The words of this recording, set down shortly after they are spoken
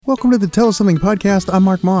Welcome to the Tell Us Something podcast. I'm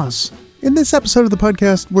Mark Moss. In this episode of the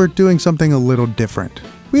podcast, we're doing something a little different.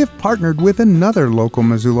 We have partnered with another local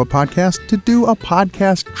Missoula podcast to do a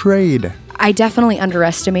podcast trade. I definitely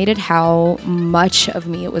underestimated how much of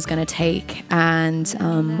me it was going to take, and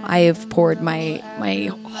I have poured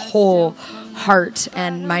my whole heart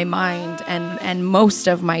and my mind and most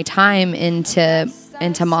of my time into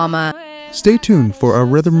Mama. Stay tuned for a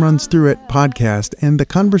Rhythm Runs Through It podcast and the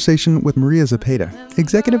conversation with Maria Zepeda,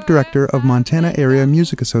 Executive Director of Montana Area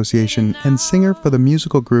Music Association and singer for the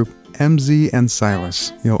musical group MZ and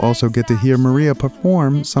Silas. You'll also get to hear Maria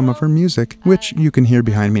perform some of her music, which you can hear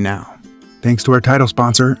behind me now. Thanks to our title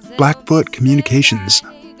sponsor, Blackfoot Communications.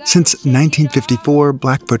 Since 1954,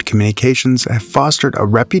 Blackfoot Communications have fostered a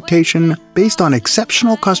reputation based on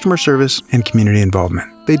exceptional customer service and community involvement.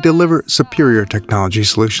 They deliver superior technology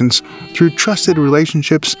solutions through trusted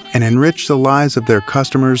relationships and enrich the lives of their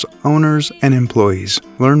customers, owners, and employees.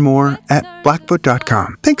 Learn more at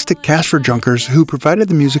blackfoot.com. Thanks to Cash for Junkers, who provided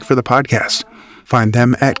the music for the podcast. Find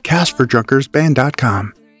them at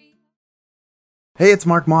cashforjunkersband.com. Hey, it's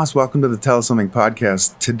Mark Moss. Welcome to the Tell Us Something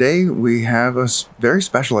podcast. Today, we have a very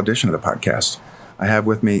special edition of the podcast. I have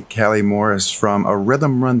with me Callie Morris from A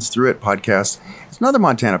Rhythm Runs Through It podcast. It's another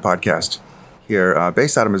Montana podcast here,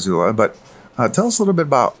 based out of Missoula. But tell us a little bit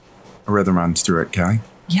about A Rhythm Runs Through It, Callie.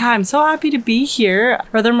 Yeah, I'm so happy to be here.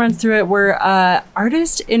 Rhythm Runs Through It. We're an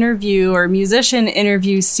artist interview or musician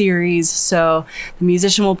interview series. So the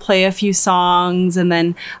musician will play a few songs and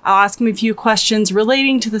then I'll ask him a few questions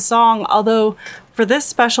relating to the song. Although for this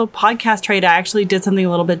special podcast trade, I actually did something a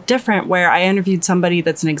little bit different where I interviewed somebody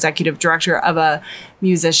that's an executive director of a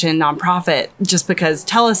musician nonprofit, just because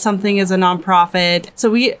Tell Us Something is a nonprofit. So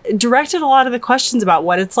we directed a lot of the questions about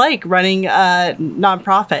what it's like running a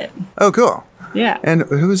nonprofit. Oh, cool. Yeah. And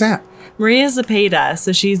who's that? Maria Zepeda.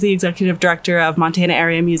 So she's the executive director of Montana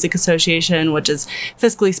Area Music Association, which is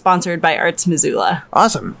fiscally sponsored by Arts Missoula.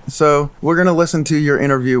 Awesome. So we're going to listen to your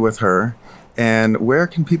interview with her. And where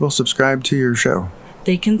can people subscribe to your show?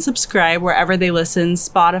 They can subscribe wherever they listen: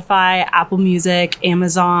 Spotify, Apple Music,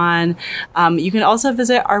 Amazon. You can also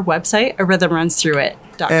visit our website,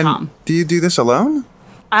 arhythmrunsthroughit.com. And do you do this alone?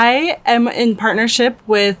 I am in partnership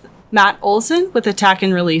with Matt Olson with Attack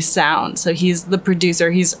and Release Sound. So he's the producer.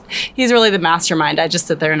 He's really the mastermind. I just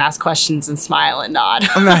sit there and ask questions and smile and nod.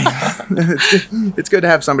 Oh, nice. It's good to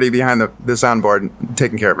have somebody behind the soundboard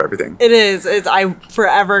taking care of everything. It is. I'm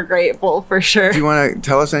forever grateful, for sure. Do you want to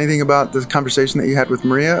tell us anything about the conversation that you had with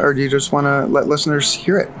Maria, or do you just want to let listeners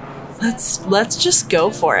hear it? Let's just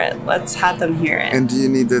go for it. Let's have them hear it. And do you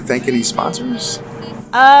need to thank any sponsors?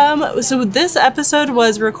 So this episode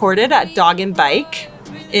was recorded at Dog and Bike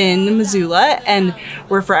in Missoula, and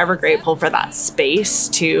we're forever grateful for that space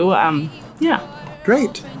too.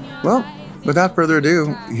 Great. Well, without further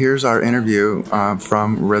ado, here's our interview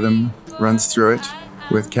from Rhythm Runs Through It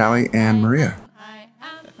with Callie and Maria.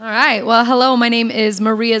 All right. Well, hello. My name is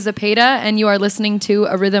Maria Zepeda, and you are listening to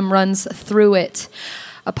A Rhythm Runs Through It,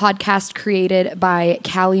 a podcast created by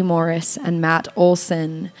Callie Morris and Matt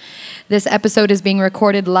Olson. This episode is being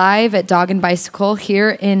recorded live at Dog and Bicycle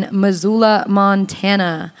here in Missoula,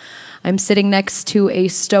 Montana. I'm sitting next to a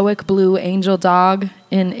stoic blue angel dog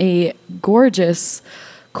in a gorgeous,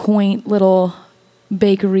 quaint little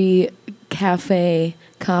bakery, cafe,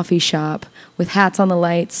 coffee shop with hats on the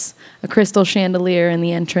lights, a crystal chandelier in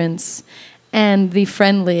the entrance, and the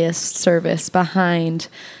friendliest service behind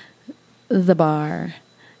the bar.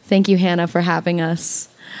 Thank you, Hannah, for having us.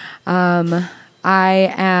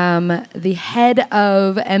 I am the head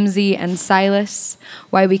of MZ and Silas,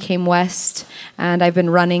 Why We Came West, and I've been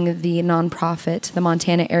running the nonprofit, the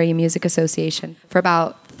Montana Area Music Association, for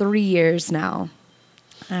about 3 years now,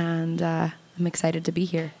 and I'm excited to be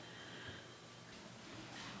here.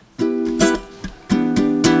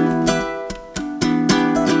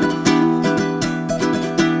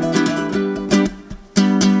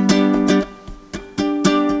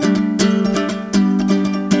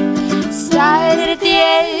 At the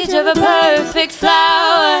edge of a perfect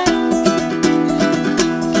flower,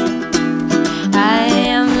 I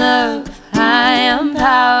am love, I am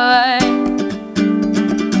power.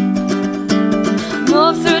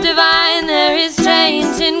 Move through divine, there is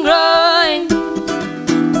change in growing.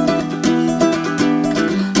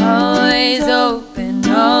 Always open,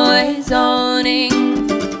 always owning.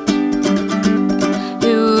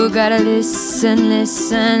 You gotta listen,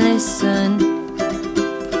 listen, listen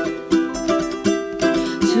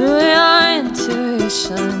to your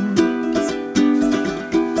intuition.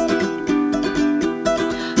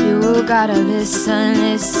 You gotta listen,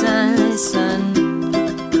 listen, listen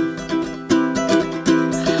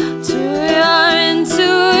to your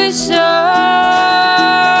intuition.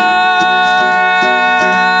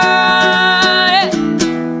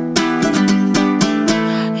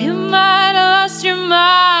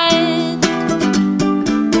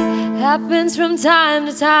 time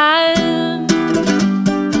to time.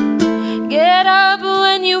 Get up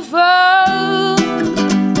when you fall.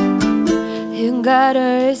 You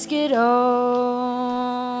gotta risk it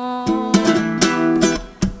all.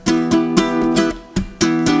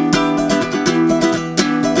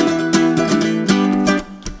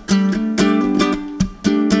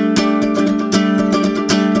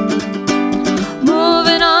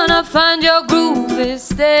 Moving on up, find your groove is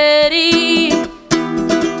steady.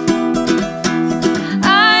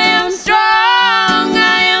 I am strong,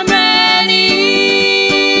 I am ready.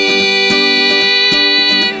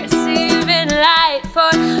 Receiving light,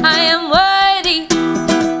 for I am worthy.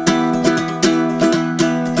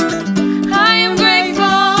 I am grateful,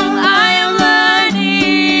 I am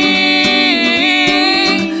learning.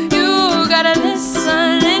 You gotta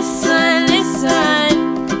listen, listen, listen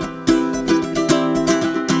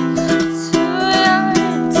to your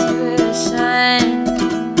intuition.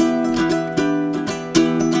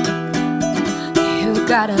 You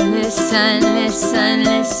gotta listen, listen,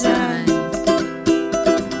 listen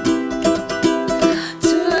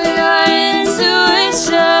to your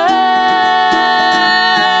intuition.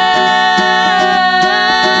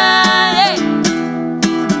 Hey.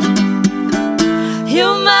 You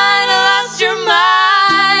might have lost your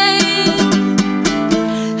mind.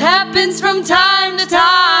 Happens from time to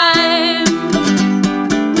time.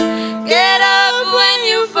 Get up when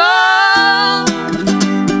you fall.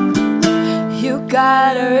 You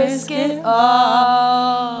gotta risk it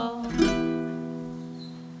all.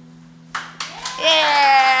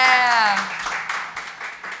 Yeah.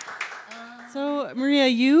 So, Maria,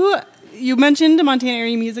 you mentioned the Montana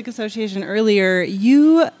Area Music Association earlier.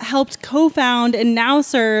 You helped co-found and now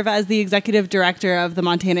serve as the executive director of the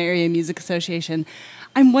Montana Area Music Association.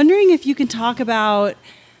 I'm wondering if you can talk about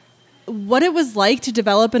what it was like to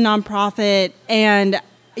develop a nonprofit and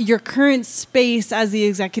your current space as the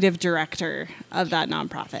executive director of that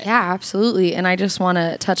nonprofit. Yeah, absolutely. And I just want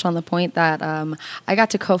to touch on the point that I got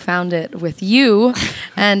to co-found it with you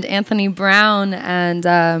and Anthony Brown, and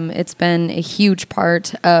it's been a huge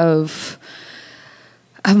part of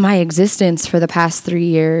my existence for the past 3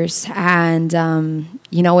 years. And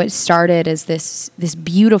it started as this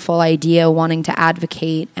beautiful idea, wanting to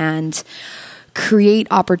advocate and create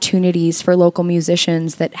opportunities for local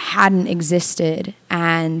musicians that hadn't existed.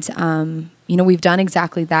 And, we've done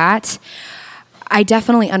exactly that. I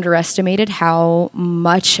definitely underestimated how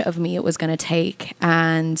much of me it was going to take.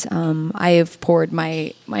 And I have poured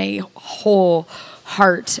my whole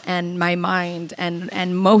heart and my mind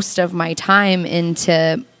and most of my time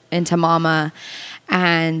into Mama.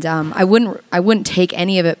 And I wouldn't take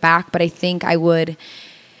any of it back, but I think I would,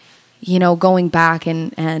 going back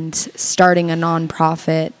and starting a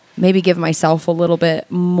nonprofit, maybe give myself a little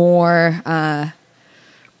bit more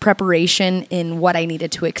preparation in what I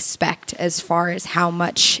needed to expect as far as how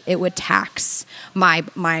much it would tax my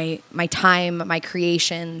time, my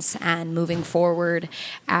creations, and moving forward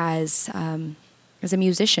as a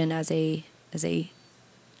musician, as a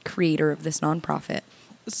creator of this nonprofit.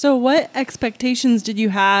 So what expectations did you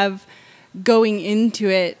have going into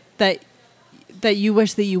it that you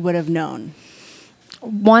wish that you would have known?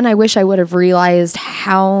 One, I wish I would have realized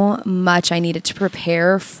how much I needed to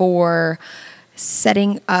prepare for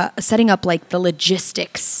setting up like the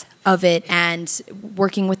logistics of it, and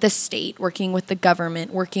working with the state, working with the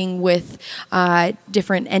government, working with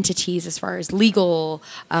different entities as far as legal,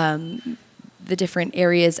 the different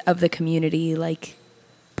areas of the community, like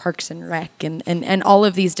Parks and Rec and all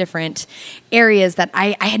of these different areas that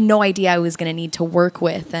I had no idea I was going to need to work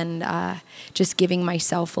with, and just giving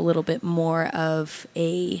myself a little bit more of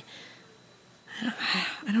a,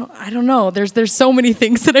 I don't know. There's so many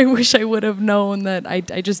things that I wish I would have known that I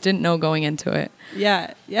just didn't know going into it.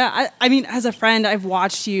 Yeah. I mean, as a friend, I've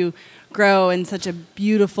watched you grow in such a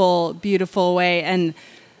beautiful, beautiful way. And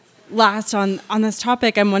last on this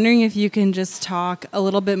topic, I'm wondering if you can just talk a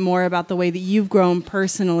little bit more about the way that you've grown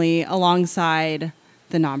personally alongside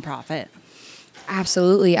the nonprofit.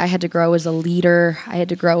 Absolutely. I had to grow as a leader. I had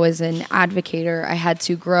to grow as an advocator. I had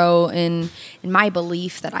to grow in my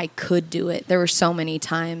belief that I could do it. There were so many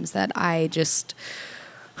times that I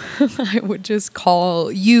would just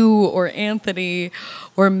call you or Anthony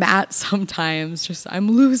or Matt sometimes, just,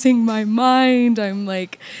 I'm losing my mind. I'm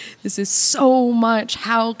like, this is so much.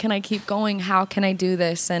 How can I keep going? How can I do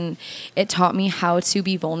this? And it taught me how to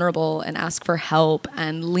be vulnerable and ask for help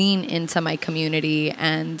and lean into my community.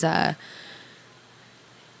 And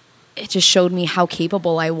it just showed me how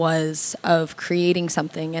capable I was of creating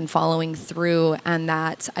something and following through, and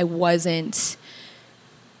that I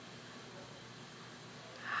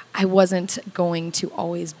I wasn't going to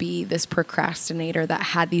always be this procrastinator that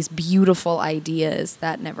had these beautiful ideas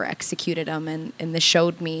that never executed them. And this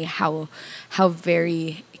showed me how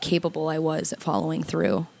very capable I was at following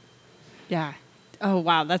through. Yeah. Oh,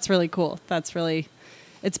 wow. That's really cool.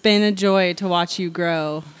 It's been a joy to watch you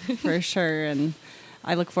grow for sure. And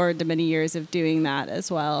I look forward to many years of doing that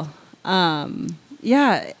as well. Would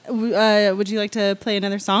you like to play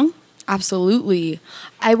another song? Absolutely.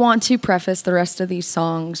 I want to preface the rest of these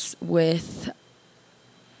songs with,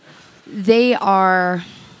 they are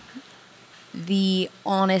the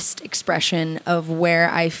honest expression of where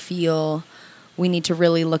I feel we need to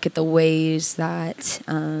really look at the ways that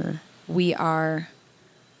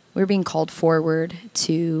we're being called forward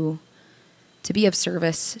to be of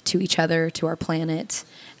service to each other, to our planet.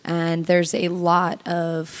 And there's a lot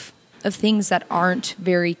of things that aren't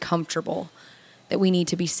very comfortable that we need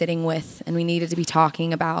to be sitting with, and we needed to be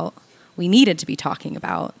talking about,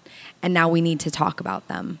 and now we need to talk about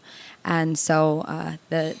them. And so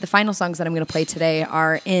the final songs that I'm going to play today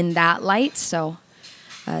are in that light. So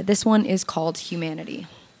this one is called Humanity.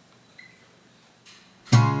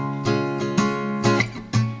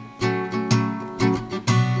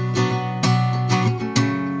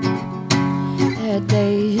 There are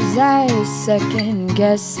days I second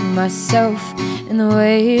guess myself in the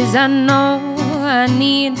ways I know I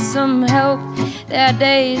need some help. There are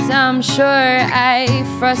days I'm sure I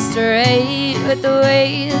frustrate with the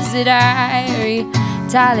ways that I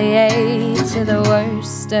retaliate to the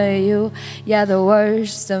worst of you, yeah, the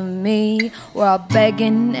worst of me. We're all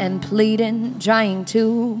begging and pleading, trying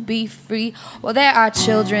to be free. Well, there are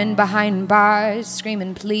children behind bars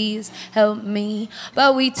screaming, please help me.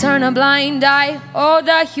 But we turn a blind eye, oh,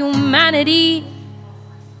 the humanity.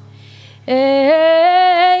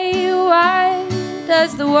 Hey, why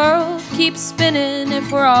does the world keep spinning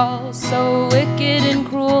if we're all so wicked and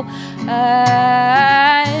cruel?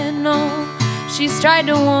 I know she's tried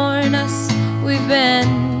to warn us, we've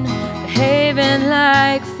been behaving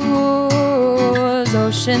like fools.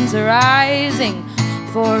 Oceans are rising,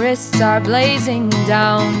 forests are blazing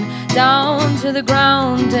down to the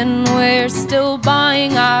ground, and we're still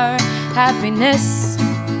buying our happiness.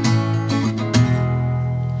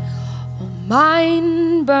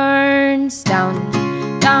 Mine burns down,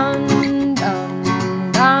 down,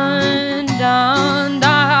 down, down, down,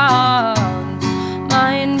 down.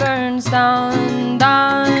 Mine burns down,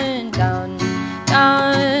 down, down,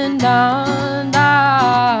 down, down,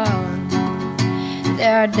 down.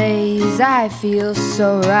 There are days I feel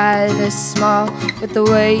so rather small with the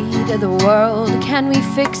weight of the world. Can we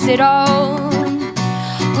fix it all?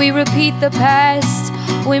 We repeat the past,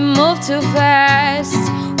 we move too fast.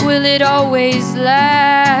 Will it always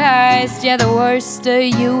last? Yeah, the worst of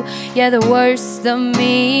you, yeah, the worst of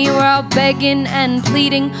me. We're all begging and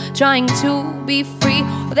pleading, trying to be free.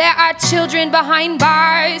 Well, there are children behind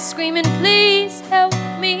bars screaming, please help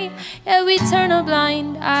me. Yeah, we turn a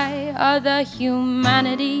blind eye, other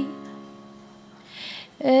humanity.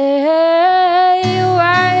 Hey,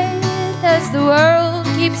 why does the world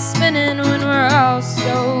keep spinning when we're all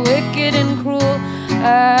so wicked and cruel?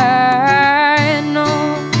 I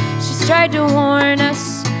know she's tried to warn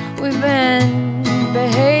us, we've been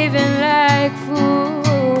behaving like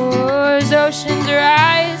fools. Oceans are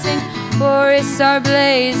rising, forests are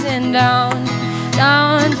blazing down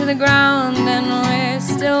to the ground, and we're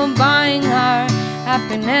still buying our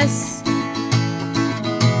happiness.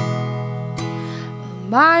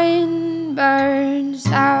 Mine burns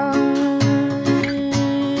down,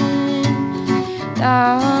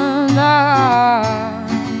 down,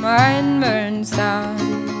 down. Mine burns down,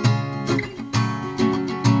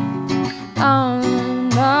 down,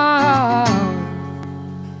 down.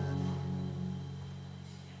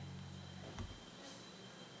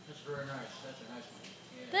 That's very nice. That's a nice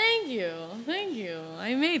one. Yeah. Thank you.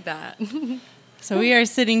 I made that. So we are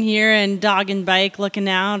sitting here in Dog and Bike looking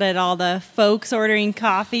out at all the folks ordering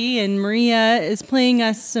coffee, and Maria is playing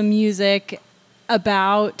us some music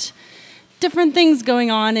about different things going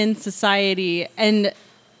on in society. And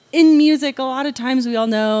in music, a lot of times we all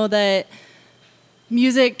know that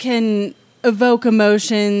music can evoke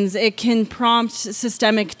emotions. It can prompt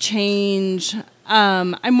systemic change.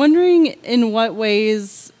 I'm wondering in what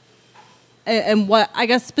ways and what, I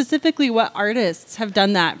guess specifically what artists have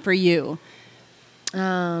done that for you.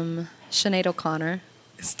 Sinead O'Connor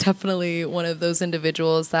is definitely one of those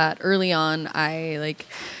individuals that early on I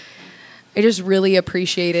just really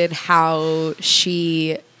appreciated how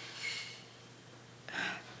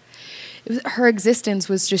her existence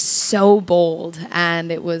was just so bold, and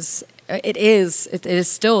it is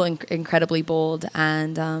still incredibly bold,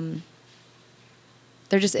 and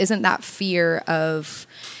there just isn't that fear of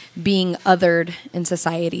being othered in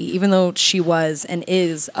society, even though she was and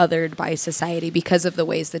is othered by society because of the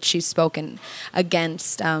ways that she's spoken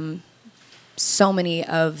against so many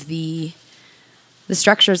of the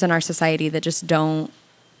structures in our society that just don't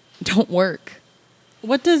work.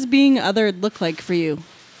 What does being othered look like for you?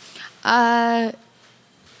 In a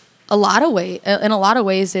lot of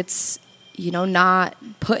ways, it's, not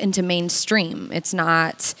put into mainstream. It's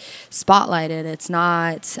not spotlighted. It's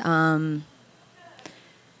not,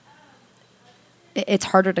 it's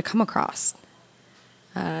harder to come across.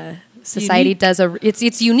 Society does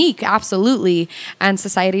it's unique, absolutely. And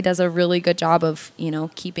society does a really good job of,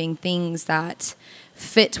 keeping things that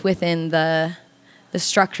fit within the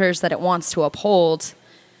structures that it wants to uphold.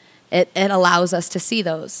 It allows us to see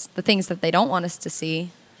those. The things that they don't want us to see,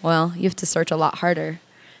 well, you have to search a lot harder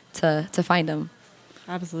to find them.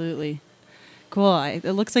 Absolutely. Cool. It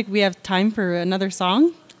looks like we have time for another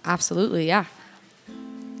song. Absolutely, yeah.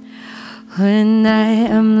 When I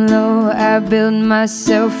am low, I build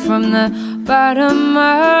myself from the bottom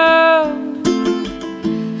up.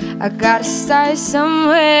 I gotta start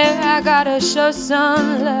somewhere, I gotta show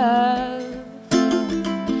some love.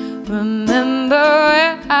 Remember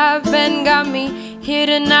where I've been, got me here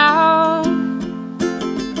to now.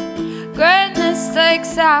 Greatness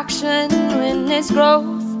takes action when it's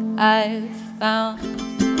growth I've found.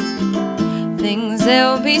 Things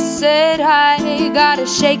they'll be said, I gotta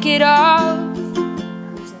shake it off.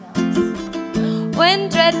 When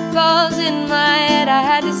dread falls in my head, I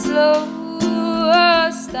had to slow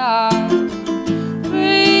start.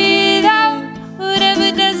 Breathe out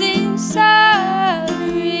whatever does inside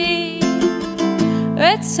me.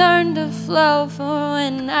 Return to flow for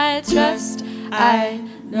when I trust, I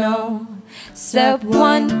know. Step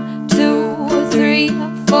 1, 2, 3,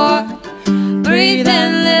 4. Breathe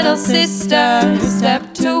in, little sister.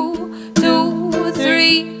 Step 2, 2,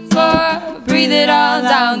 3, 4. Breathe it all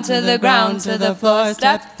down to the ground, to the floor.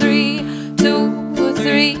 Step 3, 2,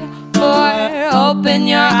 3, 4. Open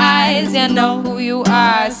your eyes, you know who you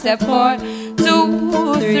are. Step 4,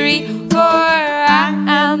 2, 3, 4. I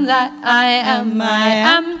am that I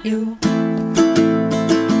am you.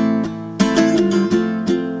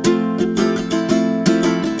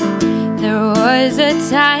 There was a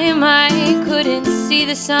time I couldn't see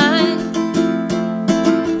the sun.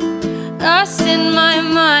 Lost in my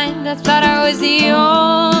mind, I thought I was the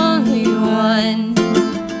only one.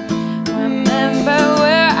 Remember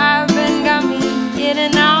where I've been, got me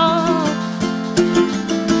getting out.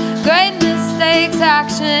 Greatness takes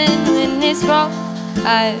action when it's growth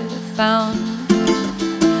I've found.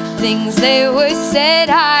 Things they were said,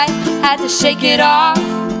 I had to shake it off.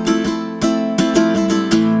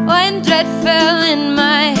 When dread fell in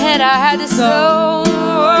my head, I had to slow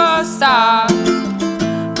stop.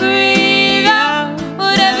 Breathe out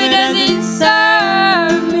whatever doesn't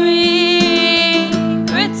serve me.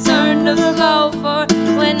 Return to flow for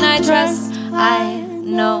when I trust, I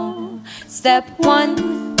know. Step 1,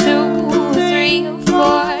 2, 3,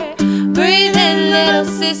 4. Breathe in, little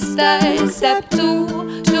sister. Step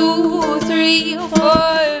 2, 2, 3,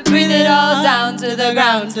 4. Breathe it all down to the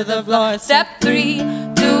ground, to the floor. Step 3,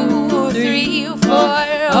 2, 3, 4.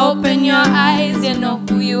 Open your eyes, you know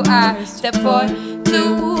who you are. Step 4,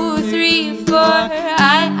 2, 3, 4.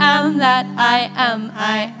 I am that I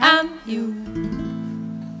am you.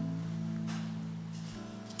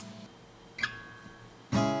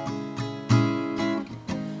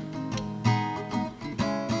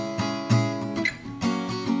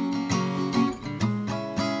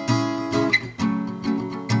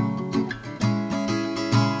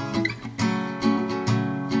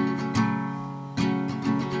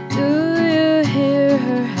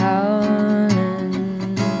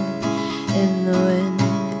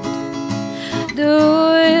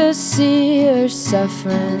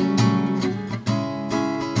 Suffering.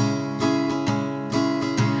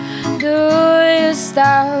 Do you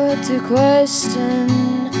start to question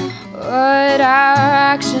what our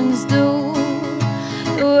actions do,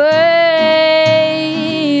 the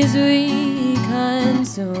ways we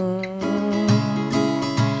consume?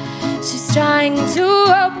 She's trying to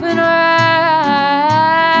open her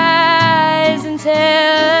eyes and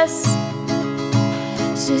tell us.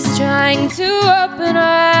 She's trying to open her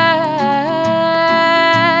eyes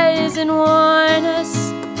and warn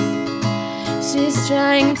us. She's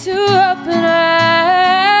trying to open her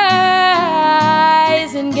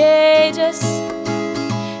eyes and gauge us.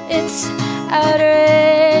 It's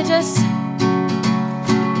outrageous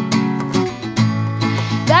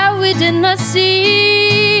that we did not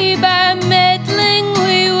see. By meddling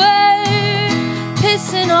we were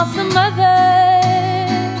pissing off the mother.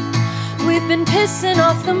 been pissing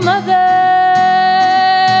off the mother.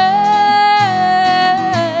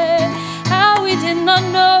 How we did not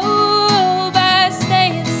know by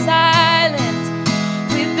staying silent.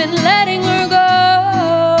 We've been letting her go.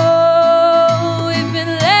 We've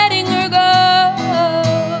been letting her go.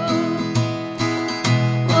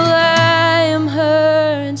 Well, I am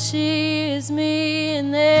her and she is me,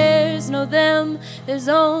 and there's no them, there's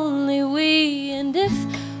only we. And if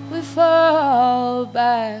we fall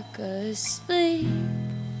back asleep,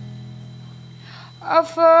 I'll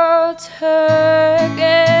fall to her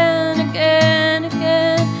again, again,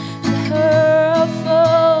 again. To her I'll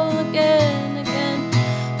fall again, again.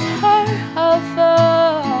 To her I'll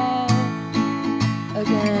fall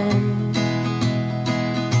again.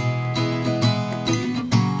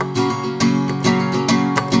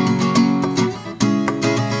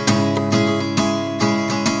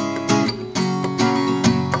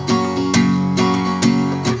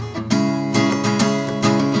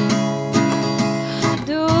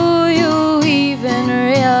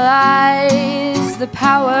 The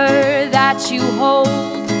power that you hold,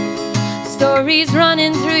 stories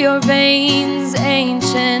running through your veins,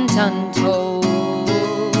 ancient, untold.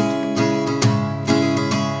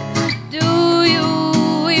 Do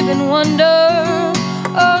you even wonder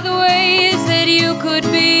of the ways that you could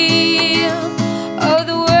be, of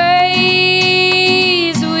the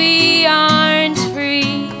ways we aren't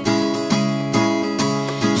free?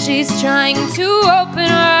 She's trying to open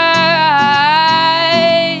her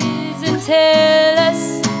eyes and tell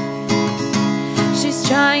us. She's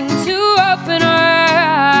trying to open her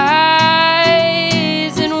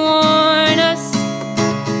eyes and warn us.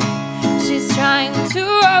 She's trying to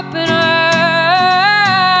open her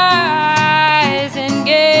eyes and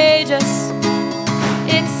gauge us.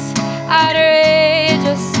 It's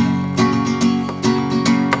outrageous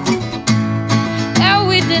that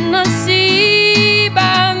we did not see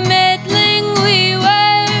by meddling. We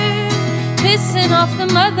were pissing off the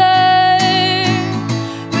mother.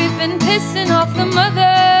 We've been pissing off the mother.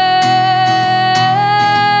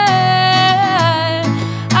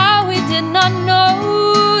 Ah, we did not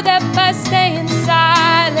know that by staying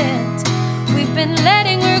silent, we've been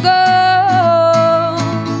letting her go.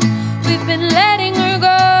 We've been letting her go.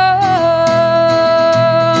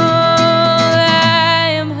 I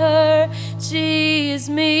am her, she is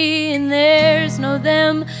me, and there's no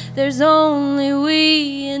them, there's only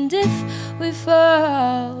we. And if we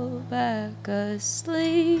fall back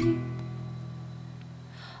asleep,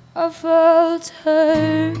 I'll fall to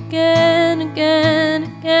her again, again,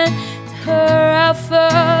 again. To her I'll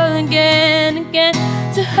fall again, again.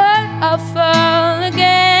 To her I'll fall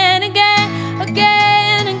again, again,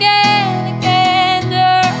 again, again, again. To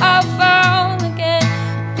her I'll fall again,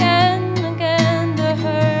 again, again. To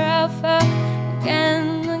her I'll fall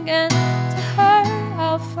again, again. To her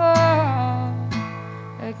I'll fall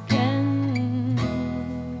again.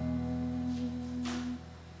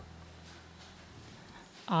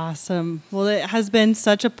 Awesome. Well, it has been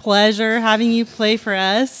such a pleasure having you play for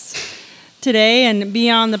us today and be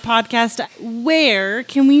on the podcast. Where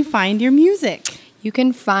can we find your music? You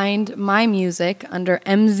can find my music under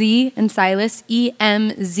MZ and Silas,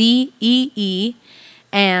 EMZEE,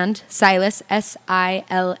 and Silas,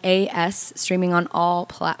 SILAS, streaming on all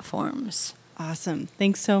platforms. Awesome.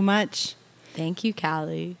 Thanks so much. Thank you,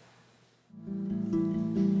 Callie.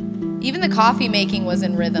 Even the coffee making was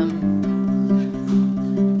in rhythm.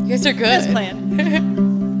 You guys are good. Just playing.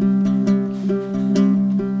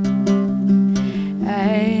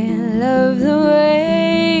 I love the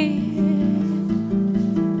way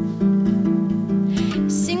you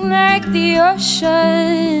sing like the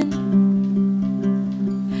ocean.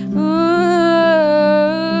 Ooh,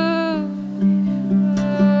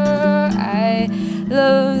 I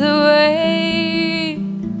love the way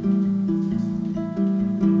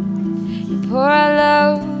you pour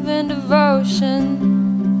out love and devotion.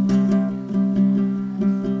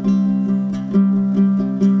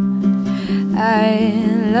 I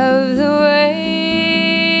love the way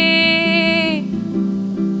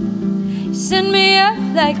you send me up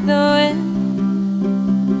like the wind.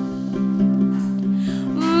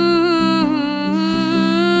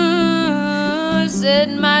 Set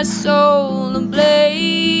my soul ablaze.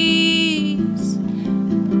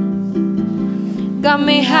 Got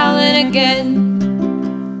me howling again.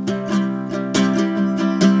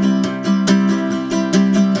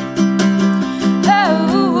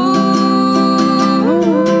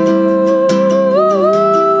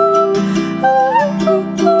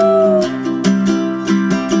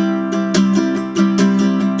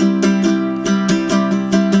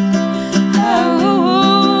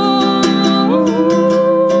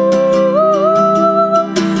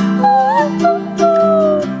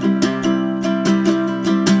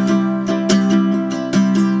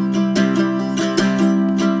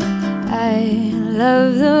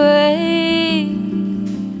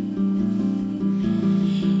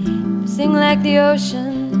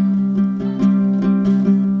 devotion.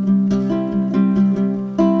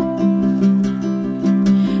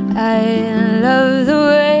 I love the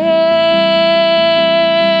way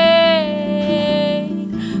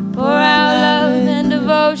pour out love and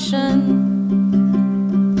devotion.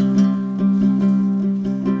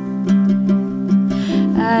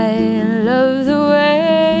 I love the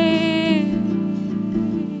way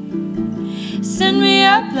send me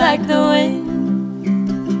up like the wind.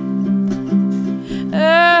 Oh,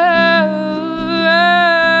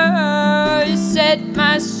 you set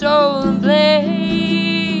my soul ablaze.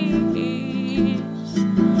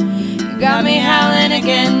 You got me howling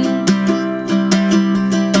again.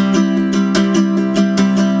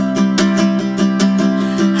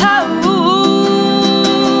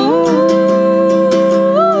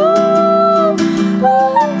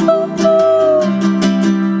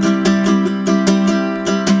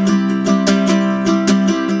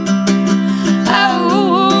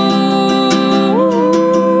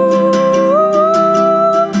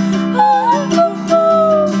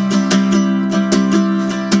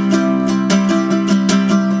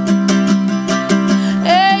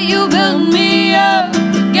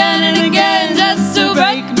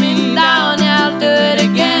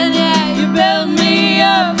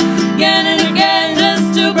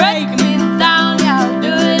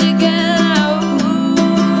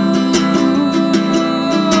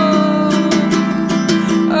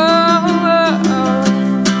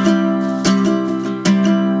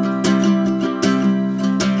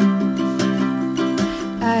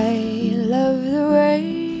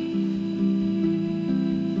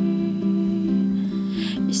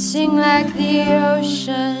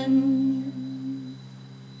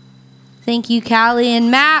 Thank you, Callie and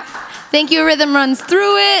Matt. Thank you, Rhythm Runs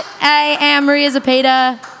Through It. I am Maria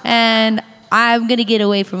Zepeda, and I'm going to get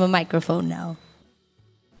away from a microphone now.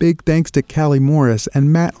 Big thanks to Callie Morris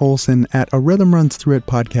and Matt Olson at A Rhythm Runs Through It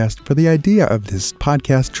podcast for the idea of this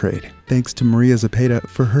podcast trade. Thanks to Maria Zepeda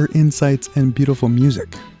for her insights and beautiful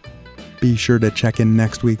music. Be sure to check in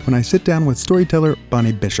next week when I sit down with storyteller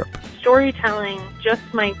Bonnie Bishop. Storytelling just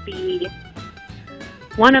might be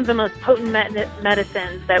one of the most potent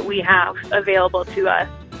medicines that we have available to us.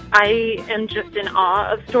 I am just in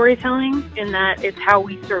awe of storytelling in that it's how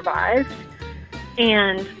we survived,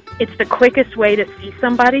 and it's the quickest way to see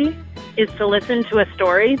somebody is to listen to a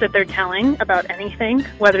story that they're telling about anything,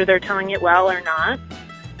 whether they're telling it well or not,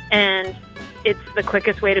 and it's the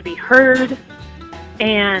quickest way to be heard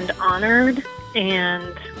and honored,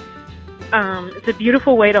 and it's a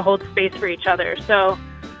beautiful way to hold space for each other. So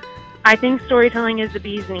I think storytelling is the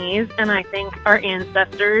bee's knees, and I think our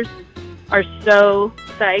ancestors are so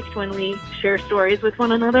psyched when we share stories with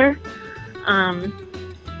one another.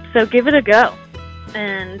 So give it a go.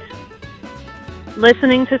 And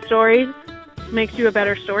listening to stories makes you a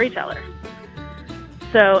better storyteller.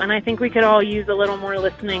 And I think we could all use a little more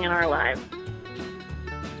listening in our lives.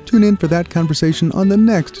 Tune in for that conversation on the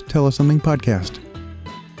next Tell Us Something podcast.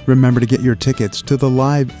 Remember to get your tickets to the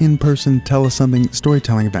live in-person Tell Us Something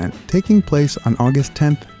storytelling event taking place on August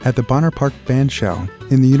 10th at the Bonner Park Band Shell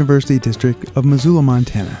in the University District of Missoula,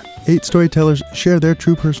 Montana. 8 storytellers share their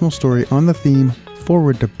true personal story on the theme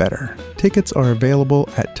Forward to Better. Tickets are available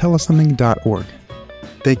at tellussomething.org.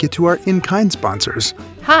 Thank you to our in-kind sponsors.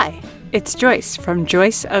 Hi, it's Joyce from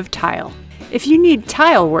Joyce of Tile. If you need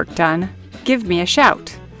tile work done, give me a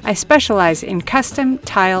shout. I specialize in custom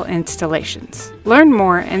tile installations. Learn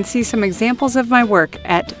more and see some examples of my work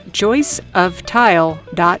at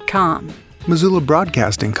joyceoftile.com. Missoula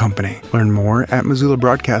Broadcasting Company. Learn more at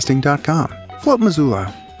missoulabroadcasting.com. Float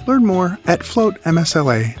Missoula. Learn more at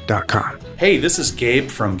floatmsla.com. Hey, this is Gabe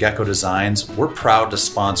from Gecko Designs. We're proud to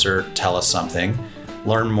sponsor Tell Us Something.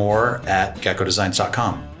 Learn more at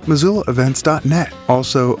geckodesigns.com. MissoulaEvents.net.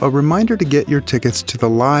 Also, a reminder to get your tickets to the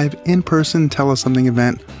live in-person Tell Us Something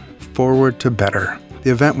event, Forward to Better. The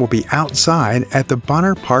event will be outside at the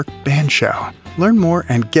Bonner Park Band Shell. Learn more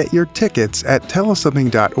and get your tickets at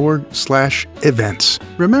tellussomething.org/events.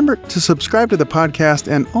 Remember to subscribe to the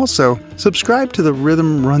podcast and also subscribe to the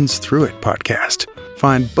Rhythm Runs Through It podcast.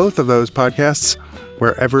 Find both of those podcasts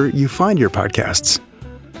wherever you find your podcasts.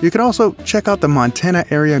 You can also check out the Montana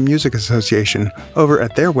Area Music Association over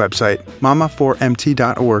at their website,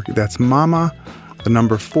 mama4mt.org. That's mama, the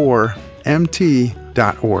number 4,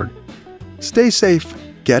 mt.org. Stay safe,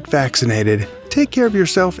 get vaccinated, take care of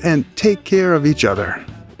yourself, and take care of each other.